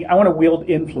I want to wield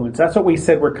influence. That's what we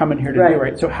said we're coming here to do,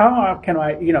 right? So how can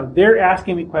I, they're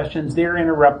asking me questions, they're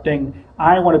interrupting,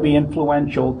 I want to be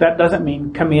influential. That doesn't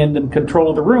mean command and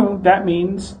control the room. That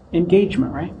means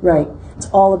engagement, right? Right. It's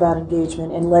all about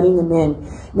engagement and letting them in.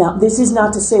 Now, this is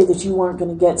not to say that you aren't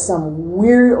going to get some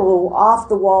weird or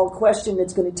off-the-wall question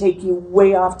that's going to take you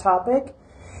way off topic.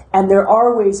 And there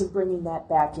are ways of bringing that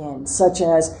back in, such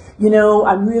as,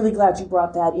 I'm really glad you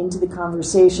brought that into the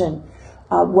conversation.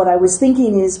 What I was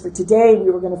thinking is, for today, we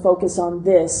were going to focus on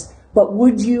this, but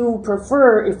would you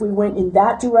prefer if we went in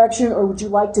that direction, or would you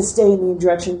like to stay in the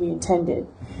direction we intended?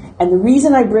 And the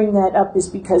reason I bring that up is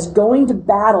because going to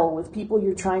battle with people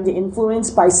you're trying to influence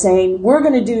by saying, we're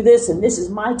going to do this and this is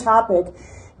my topic,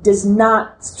 does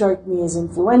not strike me as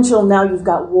influential. Now you've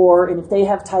got war, and if they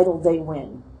have title, they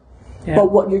win. Yeah.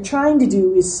 But what you're trying to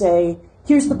do is say,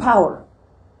 here's the power.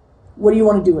 What do you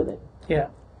want to do with it? Yeah.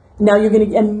 Now you're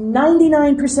going to, and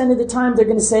 99% of the time they're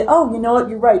going to say, oh, you know what,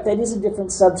 you're right, that is a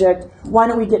different subject. Why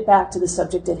don't we get back to the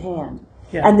subject at hand?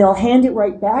 Yeah. And they'll hand it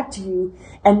right back to you.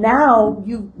 And now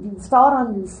you've thought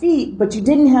on your feet, but you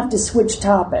didn't have to switch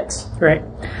topics. Right.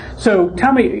 So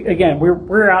tell me, again,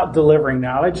 we're out delivering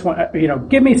now. I just want,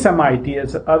 give me some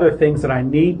ideas of other things that I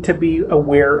need to be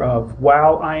aware of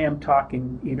while I am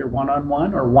talking either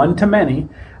one-on-one or one-to-many,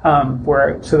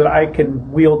 so that I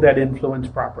can wield that influence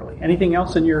properly. Anything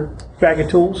else in your bag of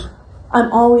tools? I'm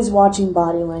always watching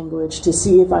body language to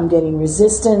see if I'm getting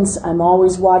resistance. I'm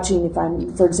always watching if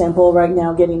I'm, for example, right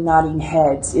now getting nodding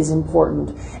heads is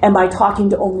important. Am I talking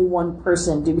to only one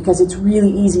person? Because it's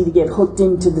really easy to get hooked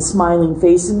into the smiling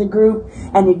face in the group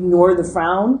and ignore the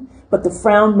frown. But the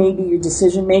frown may be your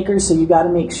decision maker, so you got to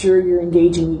make sure you're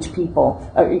engaging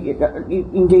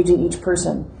engaging each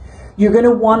person. You're going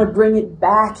to want to bring it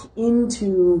back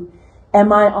into,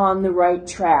 am I on the right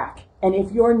track? And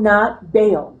if you're not,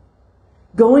 bail.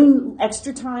 Going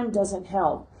extra time doesn't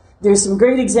help. There's some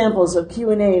great examples of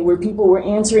Q&A where people were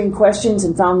answering questions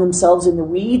and found themselves in the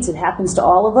weeds. It happens to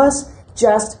all of us.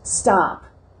 Just stop.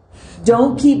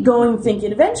 Don't keep going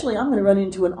thinking, eventually I'm going to run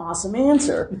into an awesome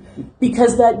answer,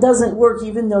 because that doesn't work,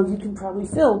 even though you can probably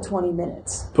fill 20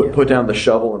 minutes. Put down the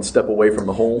shovel and step away from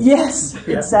the hole. Yes,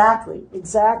 exactly.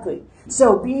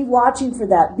 So be watching for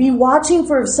that. Be watching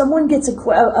for if someone gets a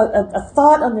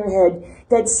thought on their head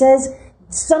that says,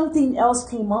 something else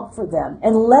came up for them,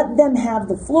 and let them have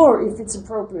the floor if it's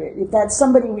appropriate. If that's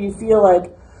somebody where you feel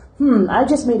like, I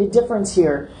just made a difference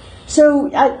here. So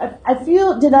I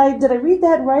feel, did I read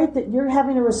that right, that you're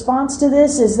having a response to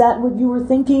this? Is that what you were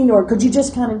thinking, or could you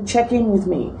just kind of check in with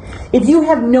me? If you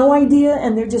have no idea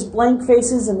and they're just blank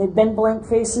faces and they've been blank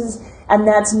faces and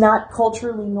that's not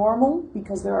culturally normal,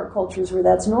 because there are cultures where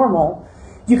that's normal,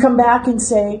 you come back and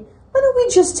say, why don't we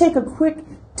just take a quick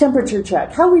temperature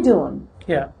check? How are we doing?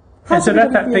 Yeah. And so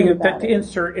that's that thing that to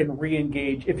insert and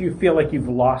re-engage if you feel like you've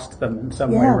lost them in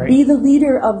some way, right? Be the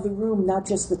leader of the room, not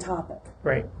just the topic.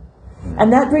 Right.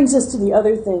 And that brings us to the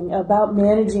other thing about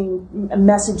managing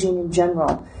messaging in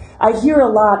general. I hear a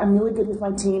lot, I'm really good with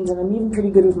my teams, and I'm even pretty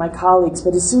good with my colleagues,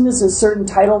 but as soon as a certain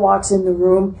title walks in the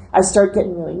room, I start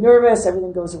getting really nervous,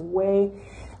 everything goes away.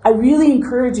 I really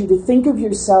encourage you to think of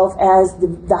yourself as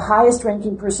the highest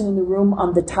ranking person in the room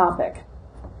on the topic,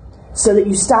 so that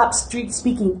you stop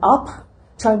speaking up,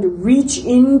 trying to reach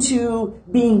into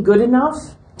being good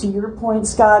enough, to your point,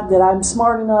 Scott, that I'm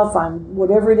smart enough, I'm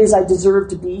whatever it is I deserve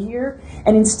to be here,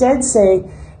 and instead say,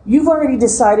 you've already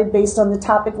decided based on the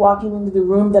topic walking into the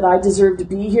room that I deserve to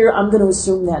be here, I'm going to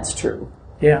assume that's true.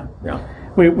 Yeah.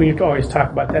 We always talk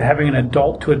about that, having an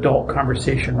adult-to-adult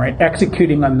conversation, right?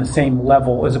 Executing on the same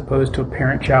level as opposed to a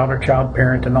parent-child or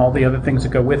child-parent and all the other things that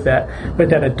go with that. But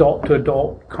that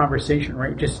adult-to-adult conversation,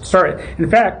 right? Just start it. In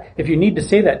fact, if you need to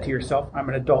say that to yourself, I'm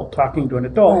an adult talking to an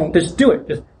adult, right, just do it,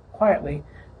 just quietly,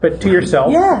 but to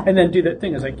yourself. Yeah. And then do that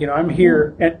thing. It's like, I'm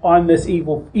here and on this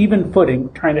even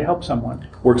footing trying to help someone.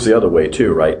 Works the other way,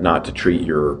 too, right? Not to treat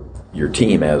your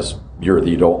team as you're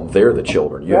the adult and they're the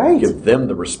children. You have to give them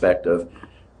the respect of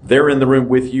they're in the room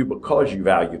with you because you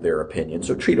value their opinion.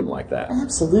 So treat them like that.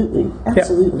 Absolutely.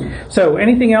 Yeah. So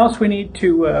anything else we need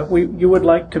to, you would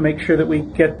like to make sure that we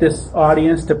get this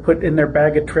audience to put in their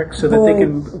bag of tricks so that they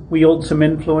can wield some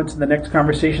influence in the next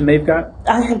conversation they've got?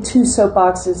 I have two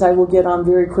soapboxes I will get on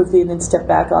very quickly and then step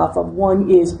back off of.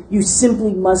 One is you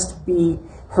simply must be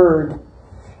heard.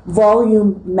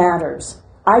 Volume matters.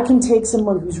 I can take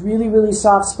someone who's really, really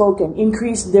soft-spoken,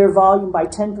 increase their volume by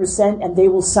 10%, and they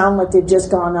will sound like they've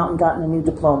just gone out and gotten a new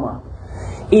diploma.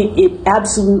 It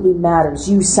absolutely matters.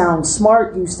 You sound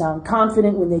smart, you sound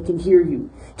confident when they can hear you.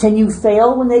 Can you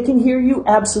fail when they can hear you?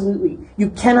 Absolutely.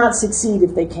 You cannot succeed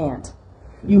if they can't.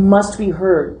 You must be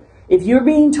heard. If you're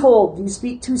being told you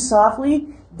speak too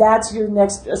softly, that's your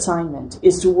next assignment,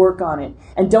 is to work on it.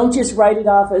 And don't just write it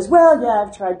off as, well, yeah,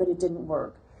 I've tried, but it didn't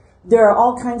work. There are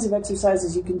all kinds of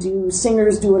exercises you can do.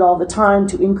 Singers do it all the time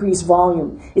to increase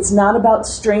volume. It's not about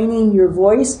straining your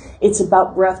voice. It's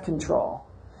about breath control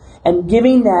and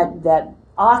giving that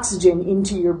oxygen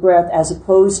into your breath as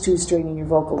opposed to straining your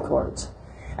vocal cords.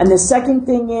 And the second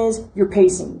thing is your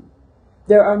pacing.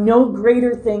 There are no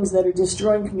greater things that are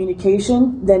destroying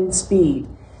communication than speed.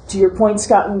 To your point,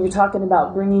 Scott, when you're talking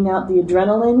about bringing out the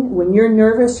adrenaline, when you're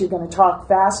nervous, you're going to talk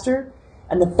faster.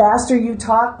 And the faster you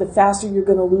talk, the faster you're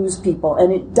going to lose people.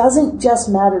 And it doesn't just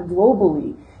matter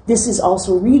globally. This is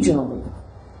also regionally.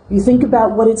 You think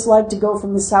about what it's like to go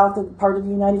from the south part of the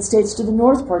United States to the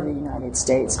north part of the United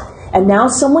States. And now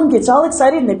someone gets all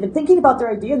excited and they've been thinking about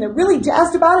their idea and they're really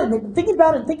jazzed about it and they've been thinking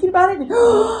about it and thinking about it and,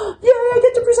 oh, yay, I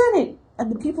get to present it.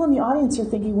 And the people in the audience are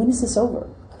thinking, when is this over?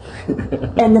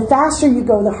 And the faster you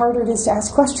go, the harder it is to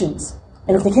ask questions.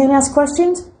 And if they can't ask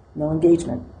questions, no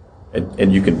engagement.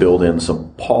 And you can build in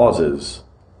some pauses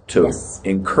to Yes.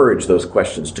 encourage those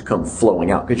questions to come flowing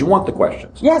out, because you want the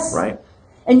questions. Yes. Right?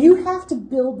 And you have to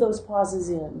build those pauses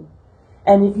in.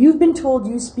 And if you've been told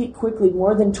you speak quickly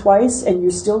more than twice and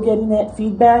you're still getting that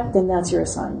feedback, then that's your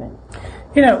assignment.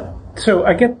 You know, so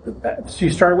I get that. So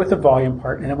you started with the volume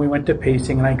part, and then we went to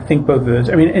pacing, and I think both of those.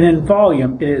 I mean, and in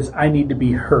volume, it is I need to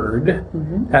be heard.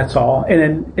 That's all.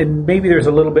 And maybe there's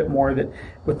a little bit more that,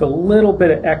 with a little bit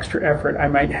of extra effort, I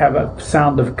might have a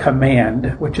sound of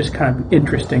command, which is kind of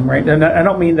interesting, right? And I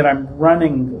don't mean that I'm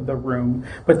running the room,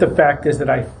 but the fact is that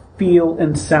I feel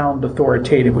and sound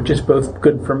authoritative, which is both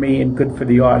good for me and good for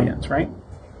the audience, right?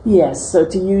 Yes, so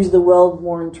to use the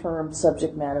well-worn term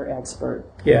subject matter expert.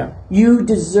 Yeah. I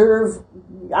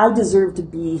deserve to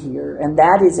be here, and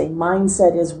that is a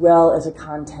mindset as well as a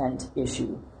content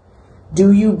issue.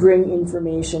 Do you bring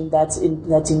information that's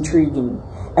intriguing?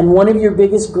 And one of your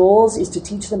biggest goals is to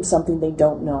teach them something they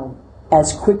don't know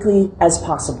as quickly as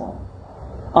possible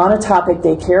on a topic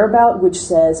they care about, which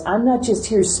says, I'm not just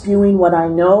here spewing what I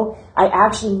know, I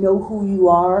actually know who you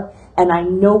are, and I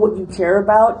know what you care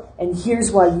about, and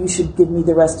here's why you should give me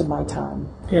the rest of my time.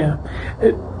 Yeah,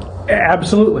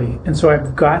 absolutely. And so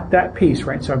I've got that piece,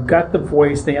 right? So I've got the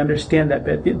voice. They understand that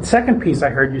bit. The second piece I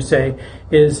heard you say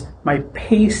is my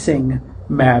pacing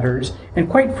matters. And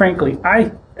quite frankly,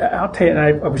 I'll tell you, and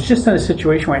I was just in a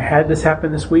situation where I had this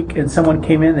happen this week, and someone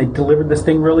came in, they delivered this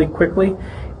thing really quickly,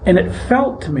 and it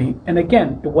felt to me, and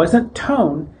again, it wasn't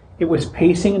tone, it was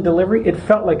pacing and delivery. It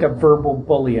felt like a verbal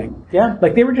bullying. Yeah.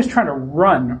 Like they were just trying to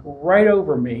run right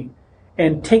over me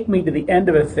and take me to the end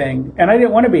of a thing. And I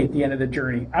didn't want to be at the end of the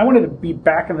journey. I wanted to be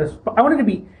back in this. I wanted to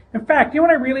be, in fact, you know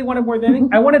what I really wanted more than anything?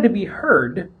 I wanted to be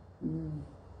heard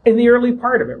in the early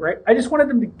part of it, right? I just wanted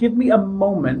them to give me a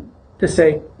moment to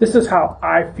say, this is how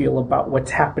I feel about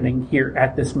what's happening here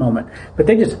at this moment. But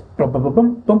they just, boom, boom, boom,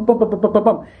 boom, boom, boom, boom, boom, boom,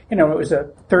 boom. You know, it was a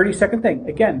 30-second thing.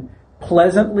 Again,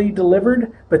 pleasantly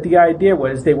delivered, but the idea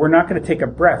was they were not going to take a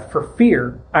breath for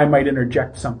fear I might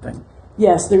interject something.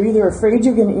 Yes, they're either afraid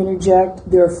you're going to interject,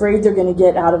 they're afraid they're going to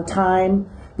get out of time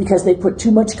because they put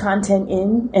too much content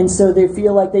in, and so they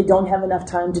feel like they don't have enough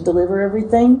time to deliver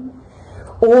everything,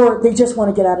 or they just want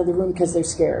to get out of the room because they're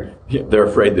scared. Yeah, they're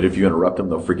afraid that if you interrupt them,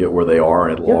 they'll forget where they are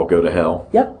and it'll all go to hell.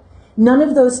 Yep. None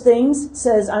of those things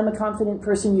says, I'm a confident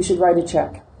person, you should write a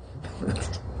check.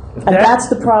 And that's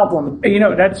the problem. You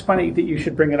know, that's funny that you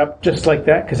should bring it up just like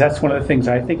that, because that's one of the things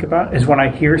I think about is when I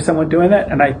hear someone doing that,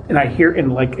 and I hear in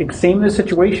like same in the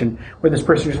situation where this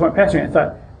person just went past me, I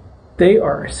thought, they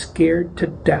are scared to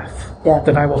death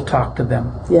that I will talk to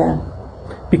them. Yeah.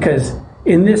 Because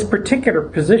in this particular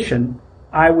position,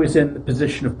 I was in the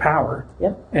position of power.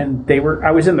 Yep. And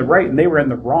I was in the right and they were in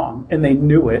the wrong, and they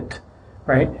knew it.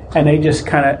 Right? And they just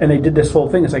they did this whole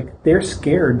thing. It's like, they're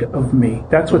scared of me.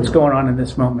 That's what's going on in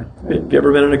this moment. Have you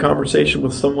ever been in a conversation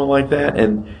with someone like that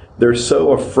and they're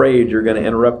so afraid you're going to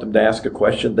interrupt them to ask a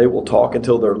question, they will talk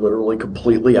until they're literally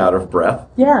completely out of breath?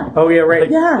 Yeah. Oh, yeah, right.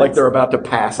 Like they're about to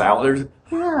pass out.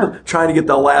 They're trying to get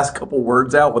the last couple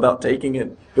words out without taking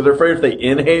it. Because they're afraid if they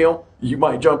inhale, you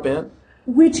might jump in.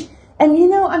 And you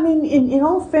know, I mean, in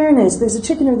all fairness, there's a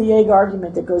chicken or the egg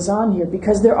argument that goes on here,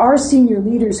 because there are senior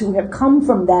leaders who have come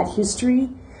from that history,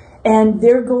 and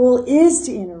their goal is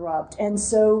to interrupt. And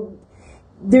so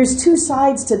there's two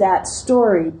sides to that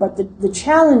story, but the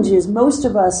challenge is most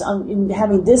of us in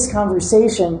having this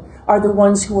conversation are the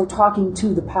ones who are talking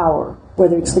to the power,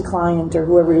 whether it's the client or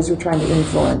whoever it is we're trying to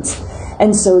influence.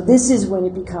 And so this is when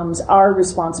it becomes our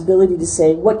responsibility to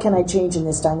say, what can I change in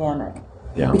this dynamic?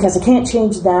 Yeah. Because I can't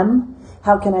change them.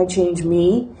 How can I change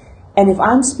me? And if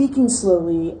I'm speaking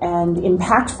slowly and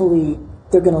impactfully,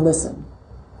 they're going to listen.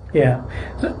 Yeah.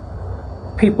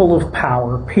 So, people of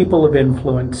power, people of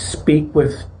influence speak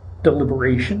with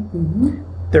deliberation.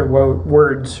 Mm-hmm. Their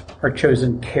words are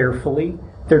chosen carefully.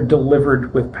 They're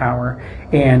delivered with power.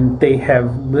 And they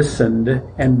have listened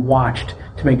and watched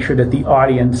to make sure that the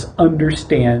audience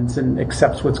understands and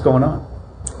accepts what's going on.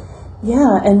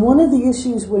 Yeah, and one of the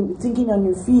issues when thinking on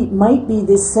your feet might be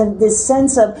this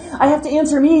sense of, I have to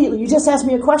answer immediately, you just asked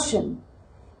me a question.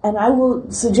 And I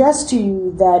will suggest to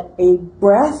you that a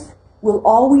breath will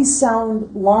always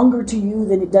sound longer to you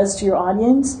than it does to your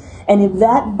audience. And if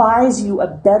that buys you a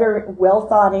better,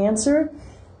 well-thought answer,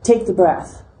 take the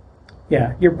breath.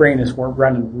 Yeah, your brain is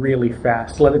running really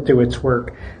fast. Let it do its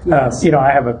work. Yes.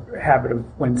 I have a habit of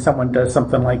when someone does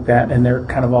something like that and they're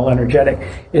kind of all energetic,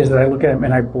 is that I look at them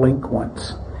and I blink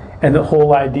once. And the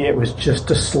whole idea was just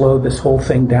to slow this whole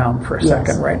thing down for a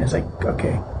second, right? And it's like,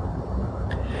 okay.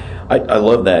 I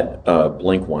love that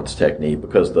blink once technique,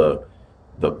 because the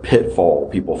pitfall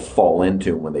people fall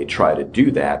into when they try to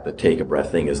do that, the take a breath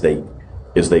thing, is they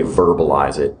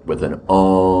verbalize it with an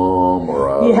or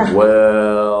a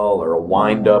well or a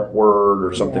wind up word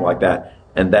or something like that,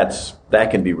 and that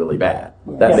can be really bad.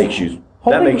 That makes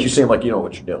you seem like you know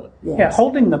what you're doing. Yes. Yeah,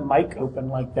 holding the mic open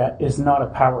like that is not a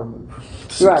power move.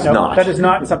 Right. No, that is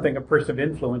not something a person of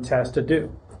influence has to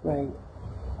do. Right.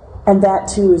 And that,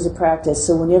 too, is a practice.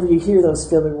 So whenever you hear those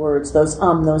filler words, those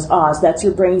those ahs, that's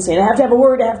your brain saying, I have to have a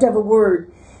word, I have to have a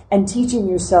word. And teaching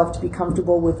yourself to be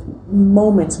comfortable with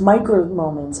moments, micro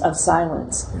moments of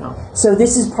silence. Yeah. So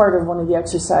this is part of one of the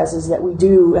exercises that we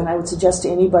do, and I would suggest to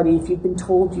anybody, if you've been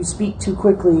told you speak too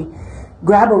quickly,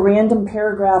 grab a random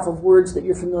paragraph of words that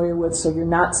you're familiar with so you're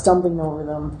not stumbling over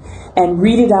them, and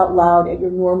read it out loud at your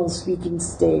normal speaking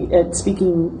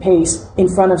pace in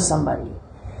front of somebody.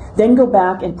 Then go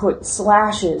back and put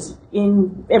slashes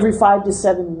in every 5 to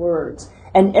 7 words.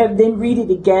 And then read it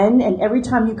again, and every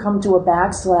time you come to a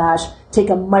backslash, take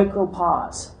a micro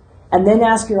pause. And then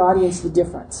ask your audience the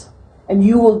difference. And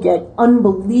you will get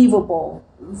unbelievable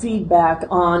feedback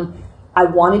on, I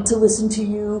wanted to listen to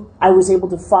you, I was able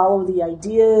to follow the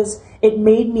ideas, it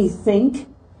made me think,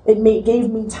 gave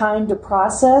me time to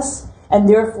process, and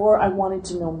therefore I wanted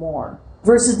to know more.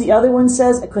 Versus the other one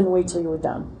says, I couldn't wait till you were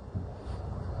done.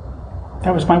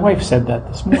 That was my wife said that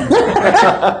this morning.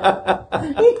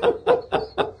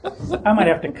 I might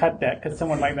have to cut that because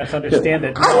someone might misunderstand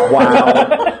it. Wow.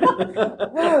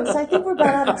 Rose, I think we're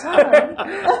about out of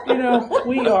time.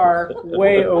 We are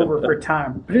way over for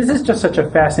time. But this is just such a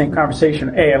fascinating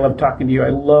conversation. I love talking to you. I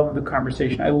love the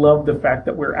conversation. I love the fact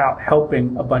that we're out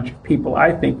helping a bunch of people,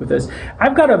 I think, with this.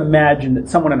 I've got to imagine that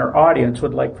someone in our audience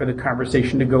would like for the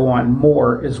conversation to go on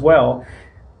more as well.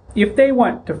 If they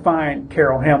want to find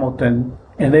Carol Hamilton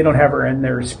and they don't have her in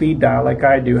their speed dial like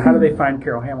I do, how do they find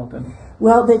Carol Hamilton?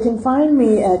 Well, they can find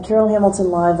me at Carol Hamilton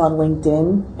Live on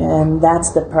LinkedIn, and that's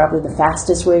probably the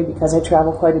fastest way because I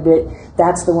travel quite a bit.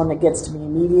 That's the one that gets to me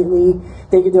immediately.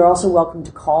 They're also welcome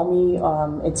to call me.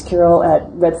 It's Carol at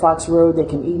Red Fox Road. They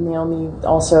can email me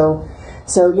also.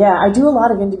 So, yeah, I do a lot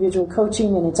of individual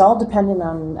coaching, and it's all dependent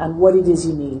on what it is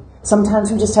you need.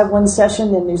 Sometimes we just have one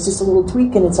session, and there's just a little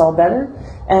tweak, and it's all better.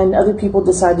 And other people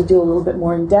decide to do a little bit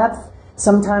more in depth.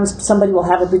 Sometimes somebody will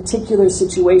have a particular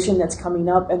situation that's coming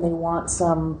up, and they want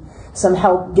some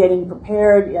help getting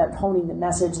prepared, honing the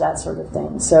message, that sort of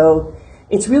thing. So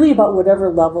it's really about whatever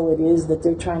level it is that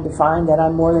they're trying to find, that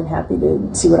I'm more than happy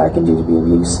to see what I can do to be of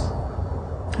use.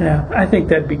 Yeah, I think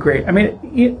that'd be great. I mean,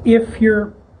 if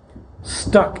you're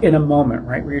stuck in a moment,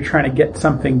 right, where you're trying to get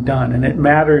something done and it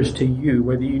matters to you,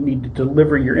 whether you need to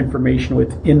deliver your information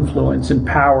with influence and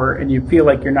power and you feel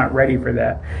like you're not ready for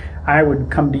that, I would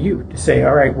come to you to say,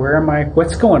 all right, where am I?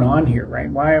 What's going on here, right?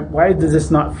 Why does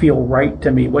this not feel right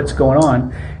to me? What's going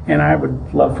on? And I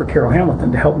would love for Carol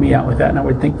Hamilton to help me out with that, and I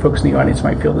would think folks in the audience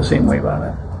might feel the same way about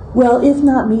it. Well, if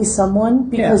not me, someone,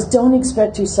 because don't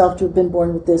expect yourself to have been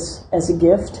born with this as a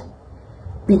gift,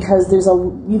 because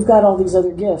you've got all these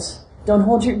other gifts.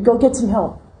 Go get some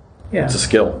help. Yeah. It's a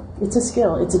skill. It's a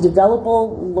skill. It's a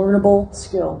developable, learnable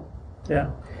skill.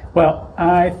 Yeah. Well,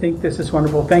 I think this is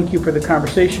wonderful. Thank you for the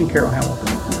conversation, Carol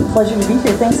Hamilton. Pleasure to be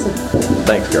here. Thanks.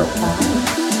 Thanks, Carol.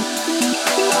 Bye.